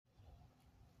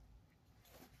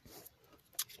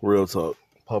Real talk.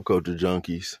 Pop culture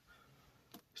junkies.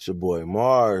 It's your boy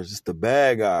Mars. It's the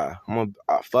bad guy.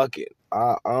 Fuck it.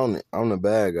 I own it. I'm the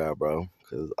bad guy, bro.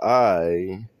 Cause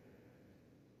I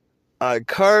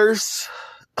curse.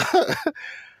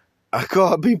 I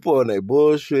call people on their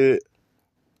bullshit.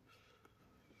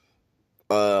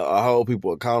 I hold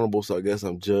people accountable, so I guess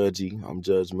I'm judgy. I'm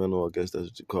judgmental. I guess that's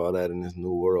what you call that in this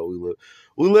new world we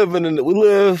live. We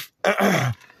live.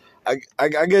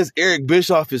 I guess Eric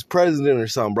Bischoff is president or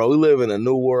something, bro. We live in a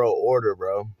new world order,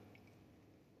 bro.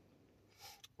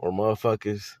 Or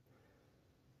motherfuckers,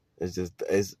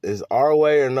 it's our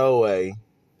way or no way.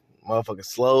 Motherfuckers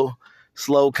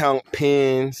slow count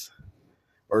pins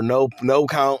or no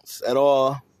counts at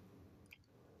all.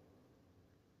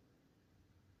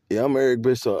 Yeah, I'm Eric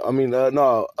Bischoff.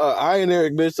 I ain't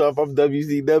Eric Bischoff. I'm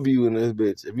WCW in this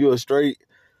bitch. If you a straight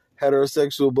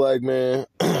heterosexual black man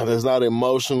that's not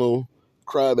emotional,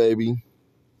 crybaby,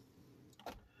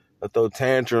 that throw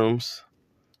tantrums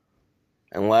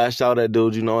and lash out at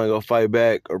dudes, ain't gonna fight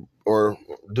back, or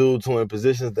dudes who in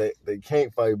positions that they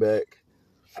can't fight back.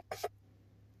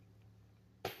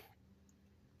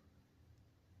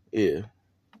 Yeah.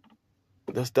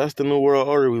 That's the new world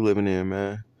order we living in,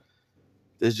 man.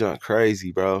 This junk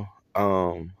crazy, bro.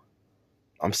 I'm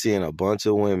seeing a bunch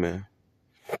of women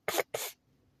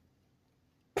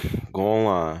go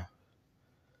online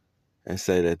and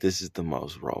say that this is the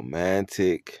most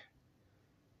romantic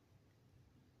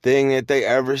thing that they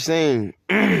ever seen.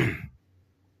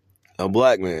 A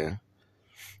black man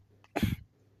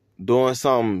doing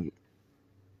something,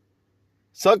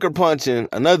 sucker punching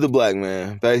another black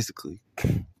man, basically,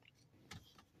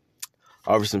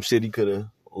 over some shit he could have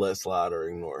let slide or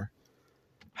ignore.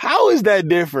 How is that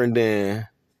different than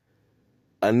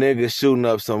a nigga shooting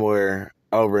up somewhere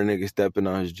over a nigga stepping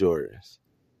on his Jordans?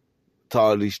 To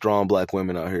all these strong black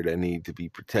women out here that need to be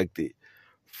protected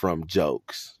from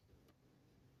jokes.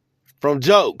 From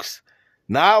jokes.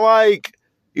 Not like,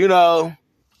 an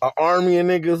army of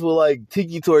niggas with like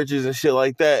tiki torches and shit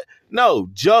like that. No,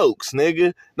 jokes,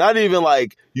 nigga. Not even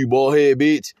like, you bullhead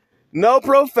bitch. No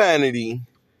profanity.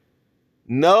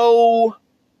 No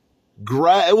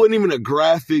it wasn't even a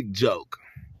graphic joke.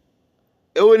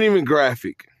 It wasn't even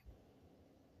graphic.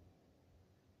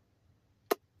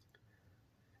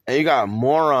 And you got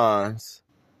morons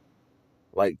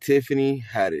like Tiffany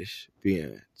Haddish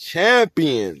being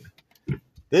champion.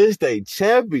 This day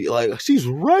champion. Like, she's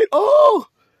right. Oh,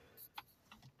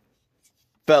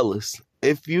 fellas,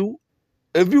 if you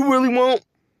really want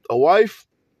a wife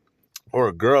or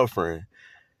a girlfriend,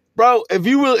 bro,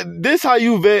 this how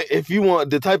you vet if you want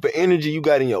the type of energy you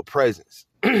got in your presence.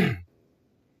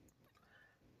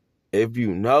 If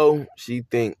you know she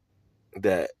think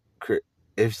that,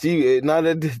 if she not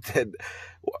that,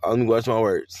 let me watch my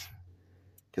words,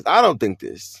 because I don't think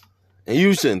this, and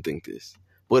you shouldn't think this.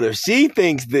 But if she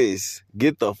thinks this,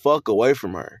 get the fuck away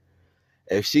from her.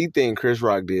 If she think Chris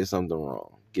Rock did something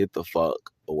wrong, get the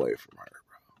fuck away from her,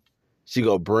 bro. She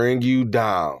gonna bring you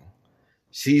down.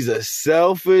 She's a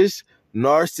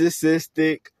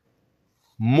narcissistic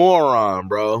moron,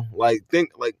 bro.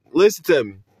 Listen to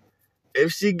me.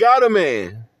 If she got a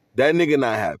man, that nigga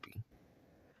not happy.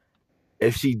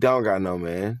 If she don't got no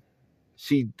man,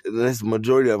 the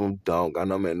majority of them don't got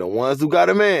no man. The ones who got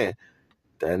a man,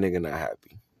 that nigga not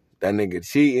happy. That nigga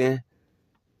cheating,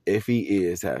 if he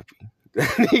is happy. That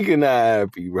nigga not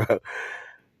happy, bro.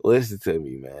 Listen to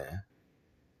me, man.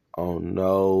 On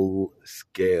no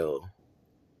scale.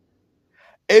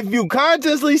 If you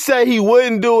consciously say he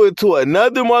wouldn't do it to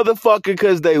another motherfucker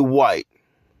because they white,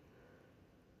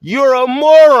 you're a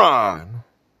moron.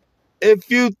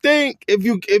 If you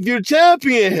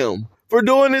champion him for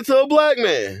doing it to a black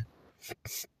man,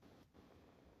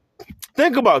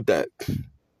 think about that.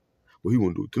 Well, he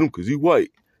won't do it to him because he's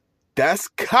white. That's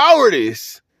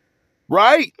cowardice,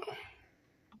 right?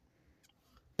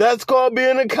 That's called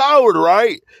being a coward,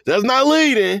 right? That's not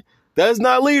leading. That's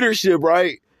not leadership,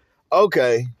 right?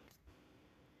 Okay.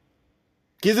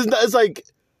 Because it's like,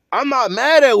 I'm not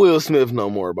mad at Will Smith no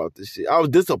more about this shit. I was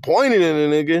disappointed in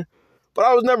the nigga, but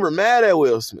I was never mad at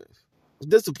Will Smith. I was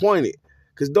disappointed.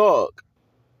 Because, dog,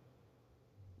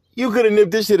 you could have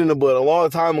nipped this shit in the bud a long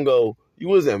time ago. You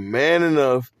wasn't man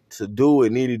enough to do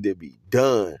what needed to be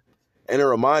done. And it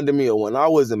reminded me of when I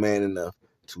wasn't man enough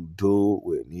to do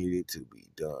what needed to be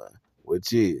done.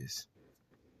 Which is,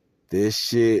 this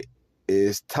shit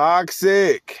is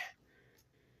toxic.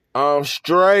 I'm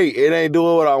straight. It ain't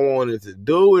doing what I wanted to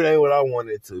do. It ain't what I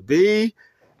wanted it to be.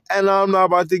 And I'm not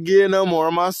about to give no more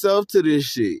of myself to this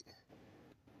shit.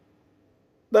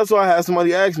 That's why I had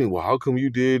somebody ask me, well, how come you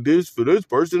did this for this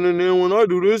person and then when I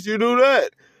do this, you do that?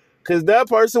 Because that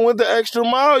person went the extra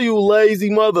mile, you lazy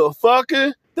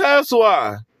motherfucker. That's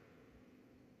why.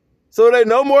 So there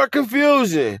no more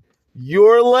confusion.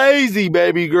 You're lazy,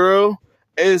 baby girl.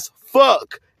 As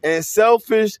fuck. And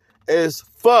selfish as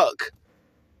fuck.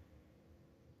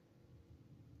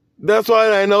 That's why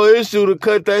there ain't no issue to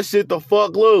cut that shit the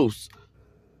fuck loose.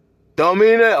 Don't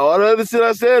mean that all the other shit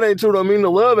I said ain't true. Don't mean the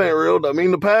love ain't real. Don't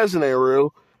mean the passion ain't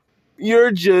real.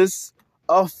 You're just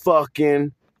a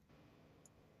fucking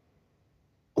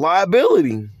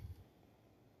liability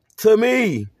to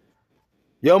me.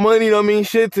 Your money don't mean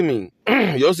shit to me.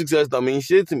 Your success don't mean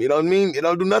shit to me. It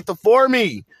don't do nothing for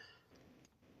me.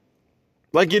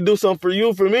 Like it do something for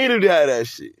you, for me to do that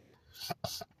shit.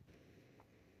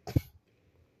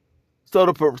 So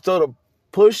to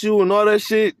push you and all that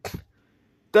shit,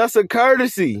 that's a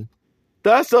courtesy.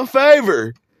 That's a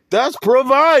favor. That's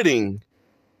providing.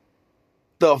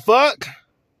 The fuck?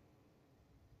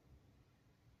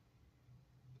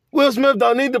 Will Smith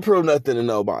don't need to prove nothing to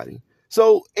nobody.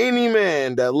 So any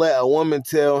man that let a woman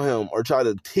tell him or try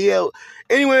to tell,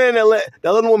 any man that let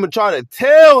a woman try to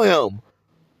tell him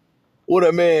what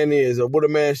a man is or what a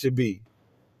man should be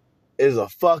is a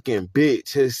fucking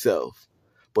bitch himself.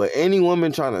 But any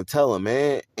woman trying to tell a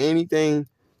man anything,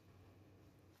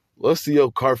 let's see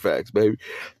your Carfax, baby.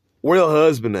 Where your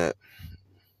husband at?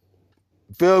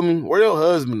 Feel me? Where your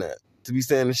husband at to be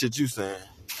saying the shit you saying?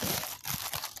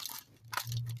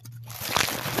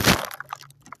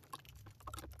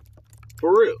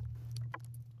 For real.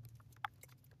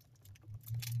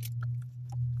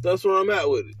 That's where I'm at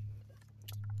with it.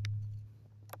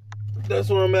 That's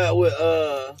where I'm at with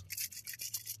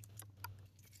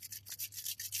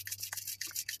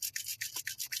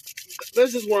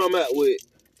that's just where I'm at with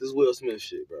this Will Smith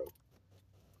shit, bro.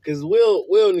 Cause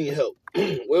Will need help.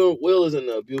 Will is in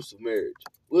an abusive marriage.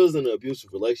 Will's in an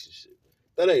abusive relationship.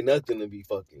 That ain't nothing to be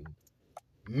fucking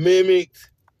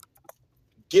mimicked,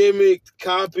 gimmicked,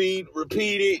 copied,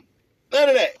 repeated. None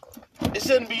of that. It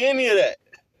shouldn't be any of that.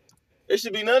 There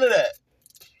should be none of that.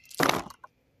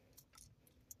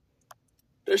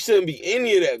 There shouldn't be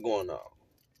any of that going on.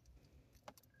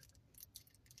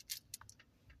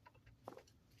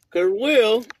 Cause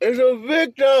Will is a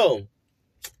victim.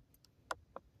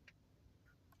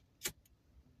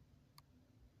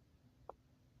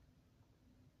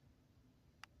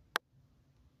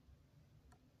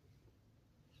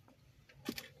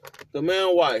 The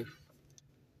man's wife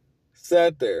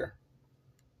sat there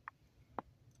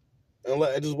and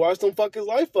just watched him fuck his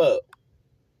life up.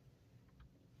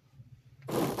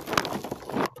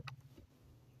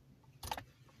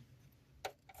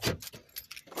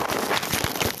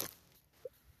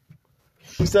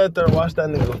 She sat there and watched that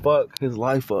nigga fuck his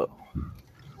life up.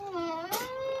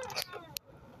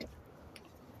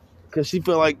 Cause she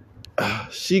feel like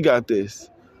she got this.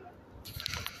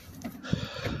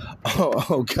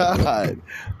 Oh God.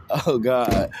 Oh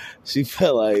God. She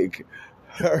felt like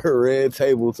her red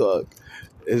table talk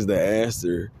is the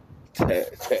answer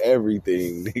to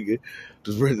everything, nigga.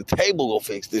 Just where the table gonna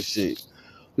fix this shit.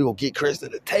 We gonna get Chris to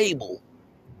the table.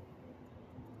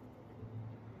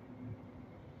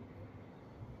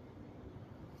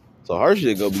 So her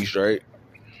shit gonna be straight.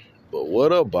 But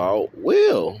what about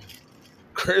Will?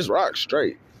 Chris Rock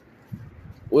straight.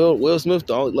 Will Smith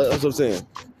don't. That's what I'm saying.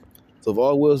 So if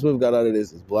all Will Smith got out of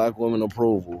this is black woman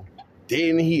approval,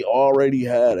 didn't he already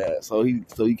had that? So he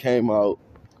came out.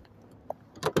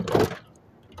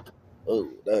 Oh,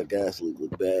 that gas leak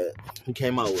looked bad. He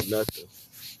came out with nothing.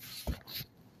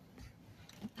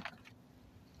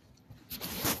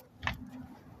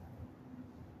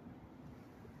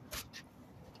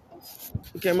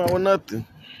 He came out with nothing.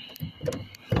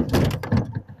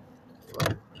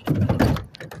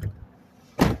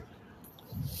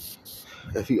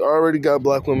 If he already got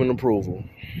black women approval,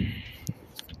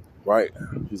 right?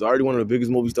 He's already one of the biggest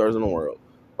movie stars in the world,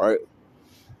 right?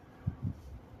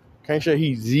 Can't say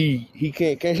he's the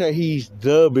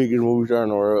biggest movie star in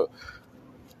the world,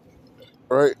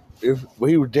 right? But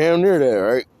he was damn near that,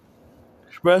 right?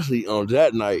 Especially on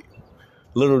that night.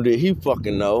 Little did he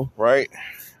fucking know, right?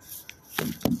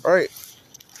 Right?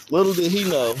 Little did he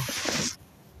know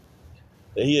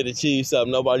that he had achieved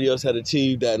something nobody else had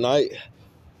achieved that night.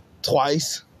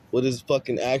 Twice with his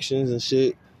fucking actions and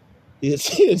shit. He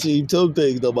achieved two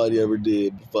things nobody ever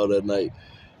did before that night.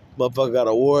 Motherfucker got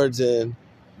awards in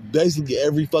basically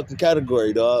every fucking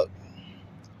category, dog.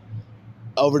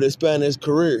 Over the span of his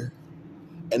career.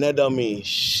 And that don't mean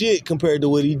shit compared to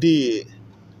what he did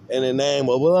in the name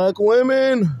of black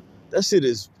women. That shit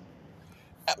is...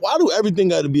 Why do everything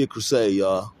got to be a crusade,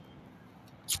 y'all?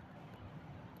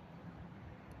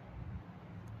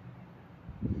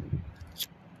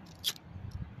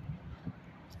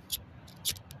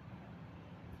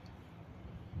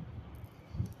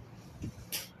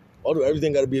 Why do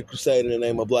everything got to be a crusade in the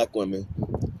name of black women?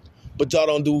 But y'all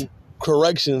don't do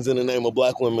corrections in the name of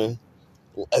black women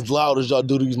as loud as y'all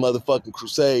do these motherfucking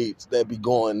crusades that be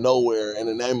going nowhere in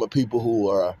the name of people who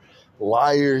are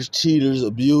liars, cheaters,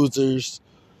 abusers,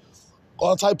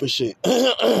 all type of shit.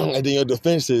 And then your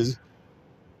defense is,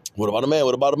 what about a man?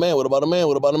 What about a man? What about a man?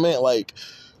 What about a man? Like,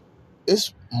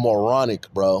 it's moronic,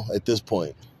 bro, at this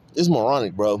point. It's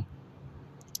moronic, bro.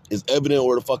 It's evident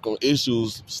where the fucking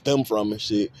issues stem from and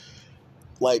shit.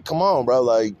 Like, come on, bro.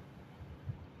 Like,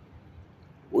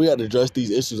 we got to address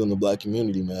these issues in the black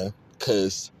community, man.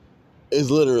 Because it's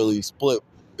literally split.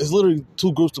 It's literally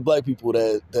two groups of black people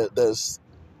that's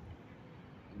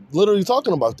literally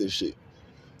talking about this shit.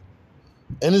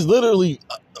 And it's literally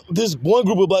this one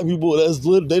group of black people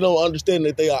they don't understand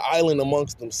that they are island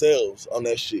amongst themselves on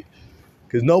that shit.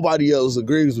 Because nobody else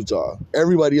agrees with y'all.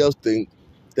 Everybody else think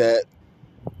that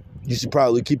you should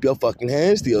probably keep your fucking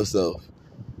hands to yourself.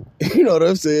 You know what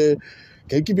I'm saying?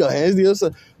 Can you keep your hands to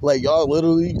yourself? Like, y'all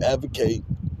literally advocate.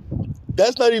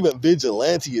 That's not even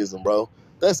vigilantism, bro.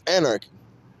 That's anarchy.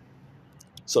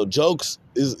 So jokes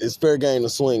is fair game to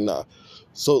swing now.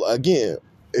 So again,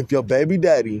 if your baby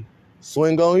daddy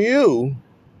swing on you,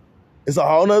 it's a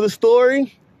whole nother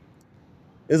story.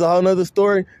 It's a whole nother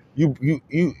story. You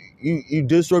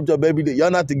disrupt your baby daddy.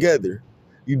 Y'all not together.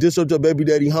 You disrupt your baby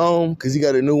daddy home because he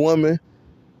got a new woman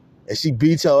and she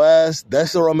beat your ass.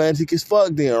 That's a romantic as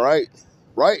fuck then, right?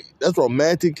 Right? That's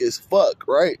romantic as fuck,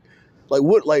 right? Like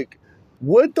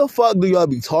what the fuck do y'all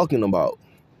be talking about?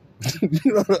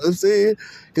 You know what I'm saying?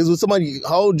 Because when somebody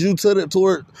holds you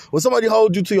when somebody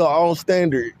holds you to your own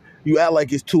standard, you act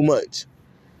like it's too much.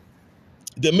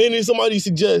 The minute somebody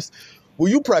suggests,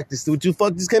 well, you practiced what you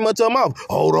fuck just came out your mouth.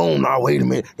 Hold on, now wait a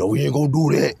minute. No, we ain't gonna do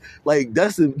that. Like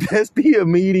that's the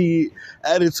immediate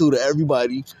attitude of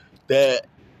everybody that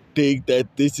think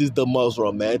that this is the most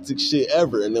romantic shit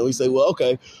ever. And then we say, well,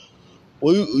 okay,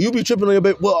 well you be tripping on your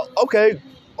baby. Well, okay,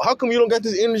 how come you don't got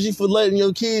this energy for letting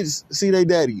your kids see their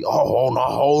daddy? Oh, no,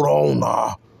 hold on,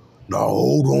 nah. No,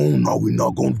 hold on, no, we're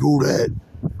not gonna do that.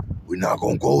 We're not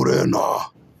gonna go there, nah.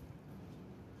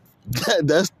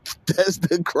 That's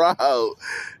the crowd.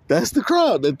 That's the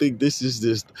crowd that think this is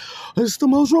it's the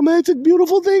most romantic,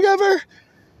 beautiful thing ever.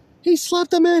 He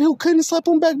slapped a man who couldn't slap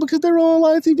him back because they're on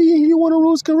live TV and he didn't want to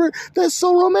ruin his career. That's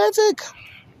so romantic.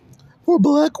 For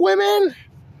black women.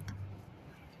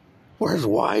 Where's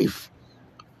wife?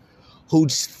 Who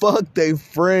fucked their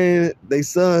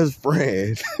son's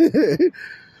friend.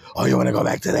 Oh, you want to go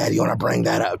back to that? You want to bring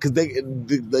that up? Because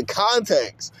the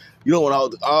context, you don't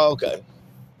want to. Oh, okay.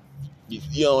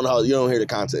 You don't hear the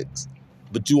context,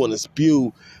 but you want to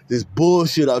spew this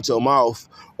bullshit out your mouth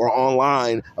or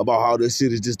online about how this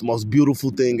shit is just the most beautiful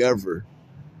thing ever.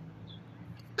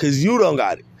 Because you don't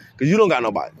got it. Because you don't got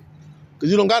nobody.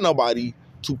 Because you don't got nobody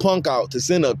to punk out to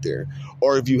send up there.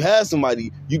 Or if you had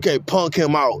somebody, you can't punk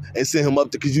him out and send him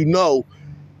up there because you know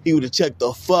he would have checked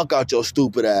the fuck out your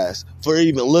stupid ass for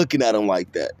even looking at him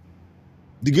like that.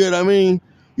 You get what I mean?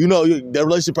 You know, that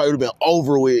relationship probably would have been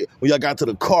over with when y'all got to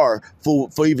the car for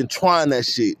even trying that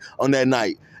shit on that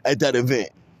night at that event.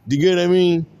 Do you get what I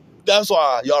mean? That's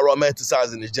why y'all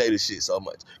romanticizing this Jada shit so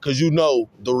much. Because you know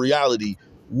the reality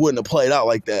wouldn't have played out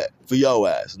like that for your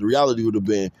ass. The reality would have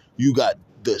been you got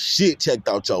the shit checked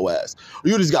out your ass. Or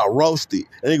you just got roasted.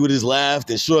 And they would just laughed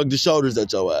and shrugged their shoulders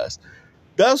at your ass.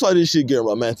 That's why this shit getting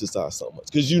romanticized so much.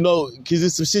 Because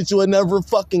it's some shit you would never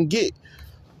fucking get.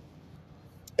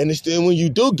 And then when you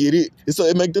do get it,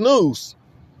 it make the news.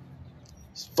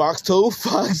 Fox 2,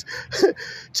 Fox,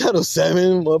 Channel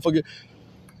 7, motherfucker,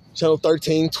 Channel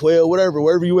 13, 12, whatever,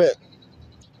 wherever you at.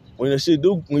 When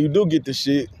you do get the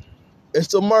shit,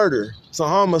 it's a murder. It's a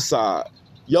homicide.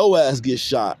 Your ass gets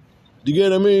shot. Do you get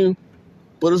what I mean?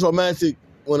 But it's romantic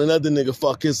when another nigga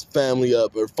fuck his family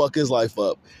up or fuck his life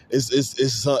up.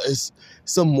 It's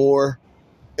some more.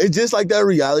 It's just like that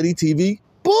reality TV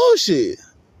bullshit.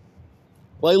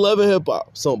 Like Love and Hip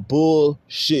Hop. Some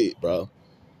bullshit, bro.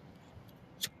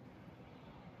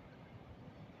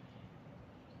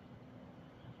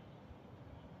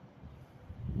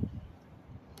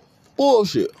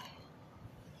 Bullshit.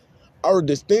 I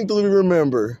distinctly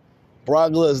remember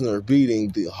Brock Lesnar beating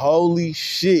the holy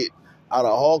shit out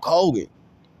of Hulk Hogan.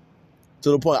 To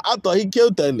the point, I thought he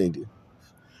killed that nigga.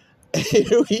 And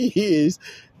here he is,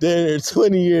 there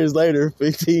 20 years later,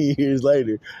 15 years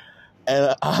later.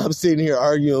 And I'm sitting here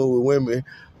arguing with women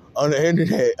on the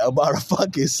internet about a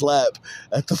fucking slap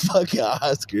at the fucking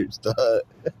Oscars, dog.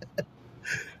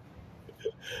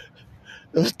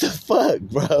 What the fuck,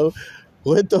 bro?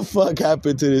 What the fuck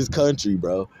happened to this country,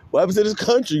 bro? What happened to this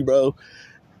country, bro?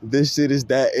 This shit is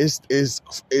that.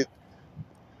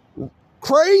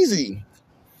 Crazy.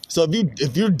 So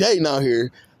if you're dating out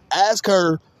here, ask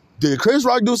her, did Chris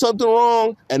Rock do something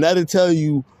wrong? And that'll tell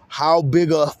you how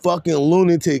big a fucking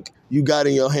lunatic you got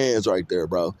in your hands right there,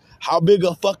 bro. How big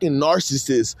a fucking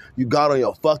narcissist you got on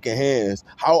your fucking hands.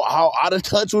 How out of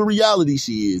touch with reality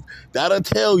she is. That'll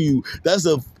tell you that's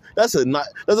a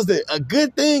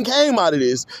good thing came out of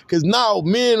this, because now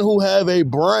men who have a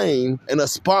brain and a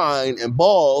spine and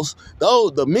balls,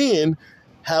 the men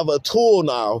have a tool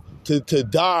now to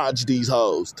dodge these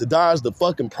hoes, to dodge the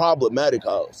fucking problematic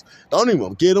hoes. Don't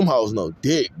even give them hoes no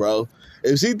dick, bro.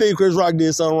 If she think Chris Rock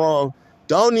did something wrong,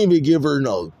 don't even give her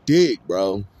no dick,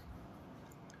 bro.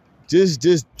 Just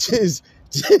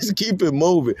keep it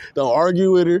moving. Don't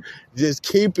argue with her. Just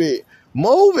keep it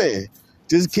moving.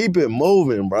 Just keep it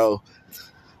moving, bro.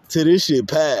 Till this shit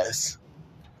pass.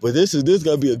 But this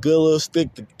gonna be a good little stick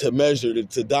to measure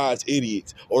to dodge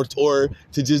idiots, or to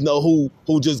just know who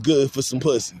just good for some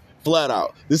pussy. Flat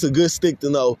out. This is a good stick to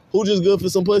know who just good for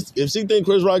some pussy. If she think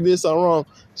Chris Rock did something wrong,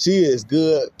 she is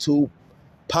good to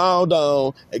pound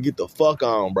on and get the fuck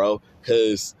on, bro.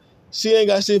 Cause she ain't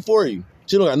got shit for you.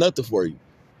 She don't got nothing for you.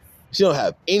 She don't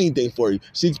have anything for you.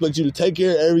 She expects you to take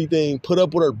care of everything, put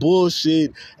up with her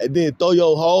bullshit, and then throw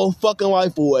your whole fucking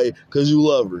life away because you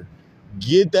love her.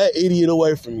 Get that idiot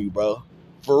away from you, bro.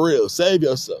 For real. Save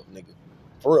yourself, nigga.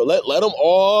 For real. Let them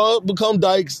all become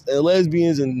dykes and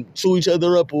lesbians and chew each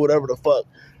other up or whatever the fuck.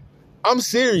 I'm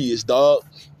serious, dog.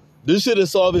 This shit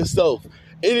is solve itself.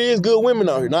 It is good women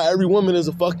out here. Not every woman is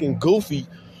a fucking goofy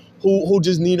who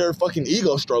just need her fucking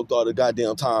ego stroked all the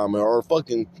goddamn time, or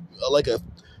fucking like a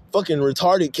fucking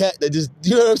retarded cat that just,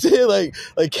 you know what I'm saying?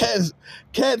 Like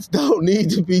cats don't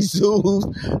need to be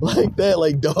soothed like that,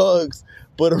 like dogs.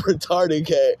 But a retarded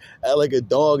cat act like a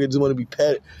dog and just want to be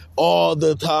petted all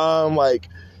the time. Like,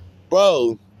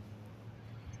 bro,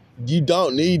 you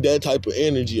don't need that type of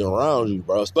energy around you,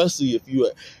 bro. Especially if you're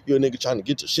a nigga trying to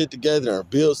get your shit together and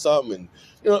build something. And,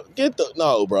 you know,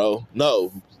 no, bro,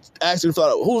 no. Actually,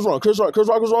 who was wrong? Chris Rock. Chris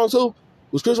Rock was wrong too.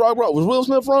 Was Chris Rock wrong? Was Will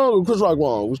Smith wrong or was Chris Rock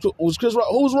wrong? Was Chris Rock?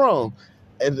 Who was wrong?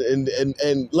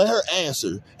 And let her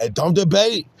answer. And don't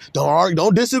debate. Don't argue.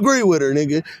 Don't disagree with her,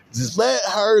 nigga. Just let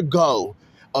her go.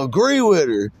 Agree with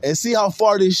her and see how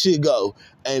far this shit go.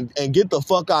 And get the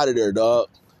fuck out of there, dog.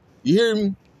 You hear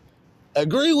me?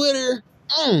 Agree with her.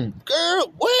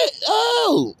 Girl, what?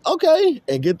 Oh, okay.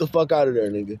 And get the fuck out of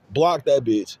there, nigga. Block that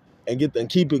bitch and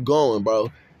keep it going,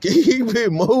 bro. Keep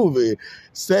it moving.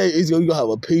 You're gonna have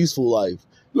a peaceful life.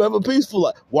 You have a peaceful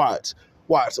life. Watch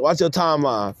your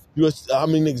timeline. How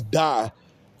many niggas die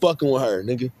fucking with her,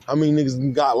 nigga? How many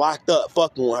niggas got locked up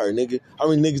fucking with her, nigga? How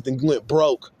many niggas then went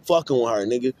broke fucking with her,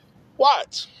 nigga?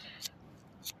 Watch.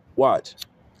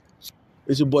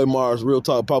 It's your boy Mars, Real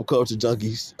Talk Pop Culture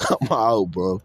Junkies. I'm out, bro.